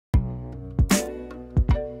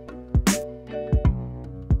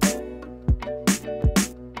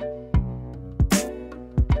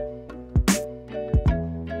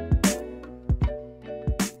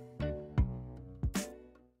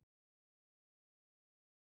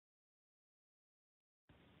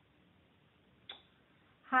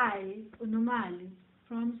Hi, Nomali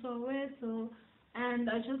from Soweto, and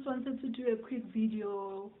I just wanted to do a quick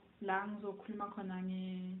video la ngizokhuluma khona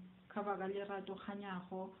ngecover Lerato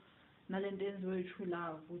Kganyago nalento enziwe True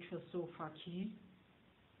Love, which was so fucky.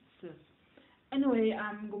 Sis. Anyway,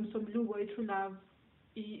 ngomsombuluko True Love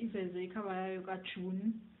iveze icover yayo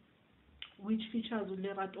kaJune, which features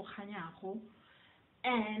Lerato Kganyago,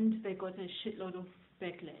 and they got a shitload of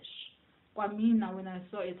backlash. Kwamina, when I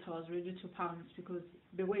saw it, I was ready to pounce because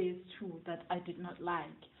the way is true that I did not like.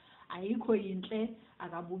 Ayikho yinhle,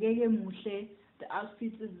 akabukeke muhle, the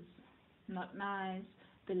outfit is not nice,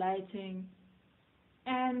 the lighting,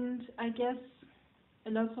 and I guess a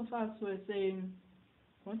lot of us were saying,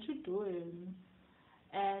 what you doing?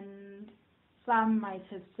 And some might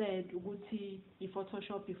have said, ukuthi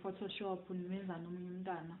Photoshop, unimenza nomunye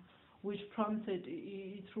umntana, which prompted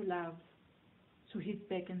True Love to hit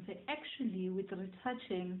back and say, actually, with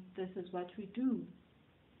retouching, this is what we do.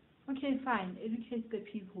 Okay, fine, educate the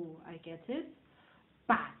people, I get it.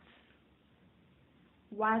 But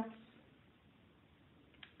what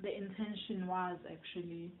the intention was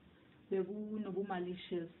actually,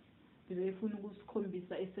 malicious, bebefuna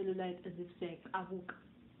ukusikhombisa cellulite as if abuka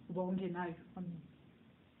ubawungenayo.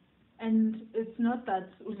 And it's not that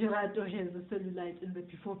Lerato has a cellulite in the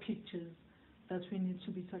before pictures that we need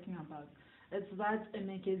to be talking about. It's that a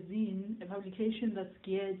magazine, a publication that's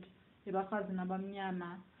geared ebafazi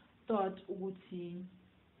nabamnyama, thought ukuthi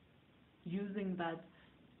using that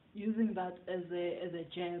as a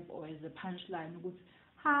jab or as a punchline, ukuthi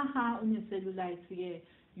ha une cellulite, yeah,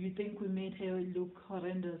 you think we made her look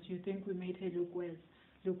horrendous, you think we made her look worse,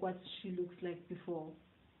 look what she looks like before.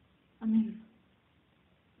 I mean,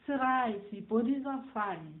 it's right, bodies are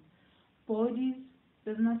fine. Bodies,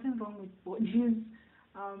 there's nothing wrong with bodies.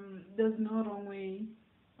 There's no wrong way.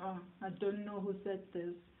 I don't know who said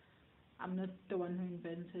this. I'm not the one who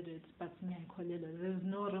invented it, but there's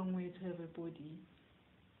no wrong way to have a body.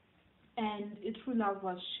 And True Love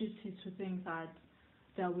was shitty to think that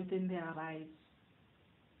they're within their rights.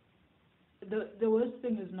 The worst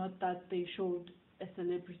thing is not that they showed a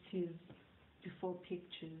celebrity's before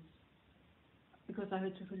pictures, because I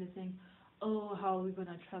heard people saying, oh, how are we going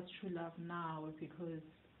to trust True Love now? Because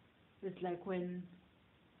it's like when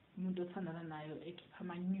umuntu othandana nayo ekhipha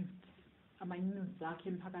ama-nudes akhe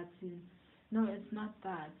emphakathini. No, it's not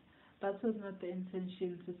that. That was not the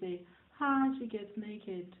intention, to say, she gets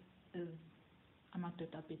naked as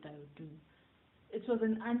amadoda betayo do. It was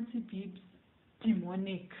an anti-bbz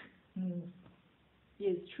demonic move.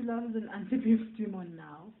 Yes, True Love is an anti-bbz demon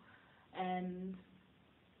now. And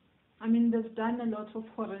I mean, they've done a lot of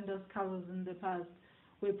horrendous covers in the past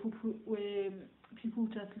where people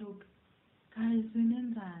just look, guys,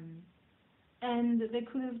 and they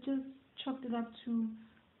could have just chalked it up to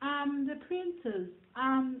the printers,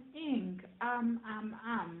 ink,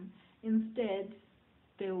 Instead,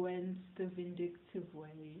 they went the vindictive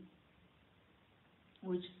way,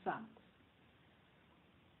 which sucks.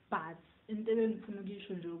 But in the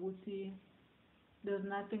there's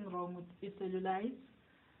nothing wrong with cellulite.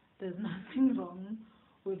 There's nothing wrong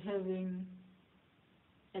with having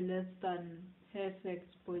a less than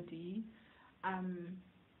perfect body.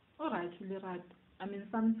 Alright, I mean,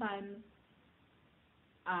 sometimes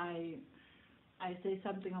I say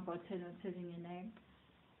something about her not having a neck,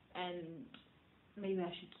 and maybe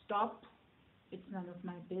I should stop. It's none of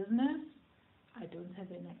my business. I don't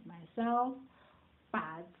have a neck myself.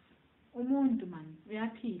 But umuntu man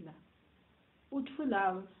uyaphila. True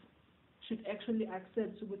Love should actually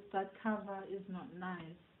accept that cover is not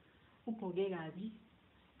nice. Ugqoke kabi.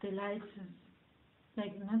 The light is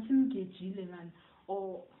like nothing ngejile man,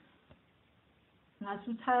 or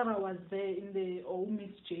ngathi Tyra was there in the, or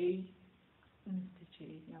Mr. J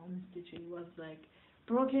was like,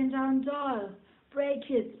 broken down doll, break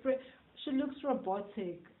it. She looks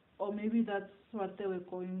robotic, or maybe that's what they were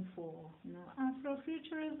going for,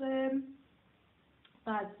 Afrofuturism.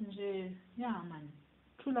 But yeah, man,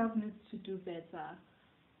 True Love needs to do better.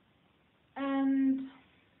 And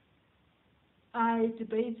I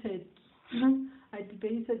debated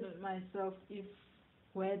with myself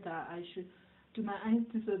whether I should, do my eyes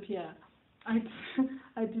disappear?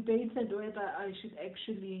 I debated whether I should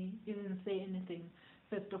actually even say anything.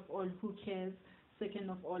 First of all, who cares? Second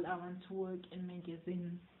of all, I want to work in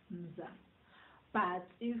magazine. But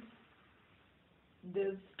if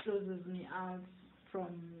this closes me out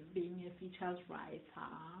from being a features writer,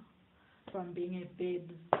 from being a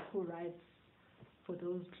bbz who writes for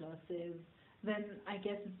those classes, then I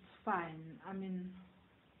guess it's fine. I mean,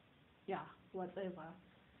 yeah, whatever.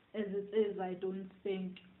 As it is, I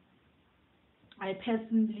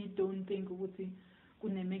personally don't think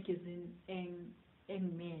magazine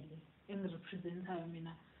engimele engirepresentayo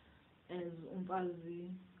mina as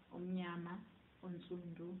umfazi omnyama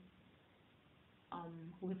onsundu,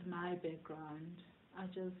 with my background. I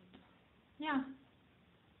just, yeah.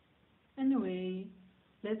 Anyway,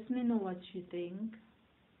 let me know what you think.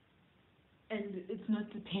 And it's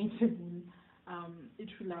not debatable. It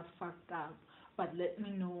will have fucked up, but let me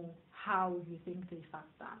know how you think they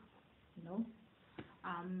fucked up. You know,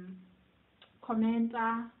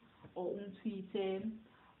 commenter or tweet,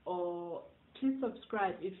 or please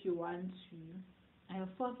subscribe if you want to. I have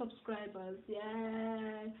 4 subscribers,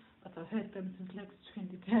 yay! But I've had them since like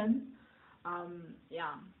 2010.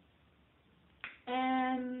 Yeah,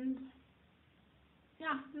 and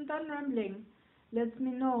yeah, I'm done rambling. Let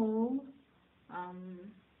me know.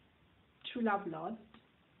 True Love Lost.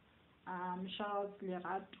 Shout out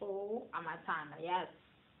Lerato Kganyago.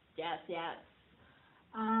 Yes.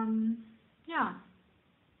 Yeah.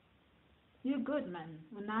 You're good, man.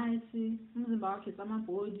 Nice. Umzimba wakho it's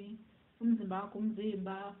amabody. Umzimba wakho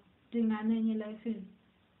umzimba. Dingane enye life.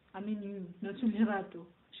 I mean you, not Lerato.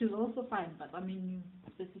 She's also fine, but I mean you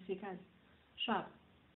specifically. Sharp.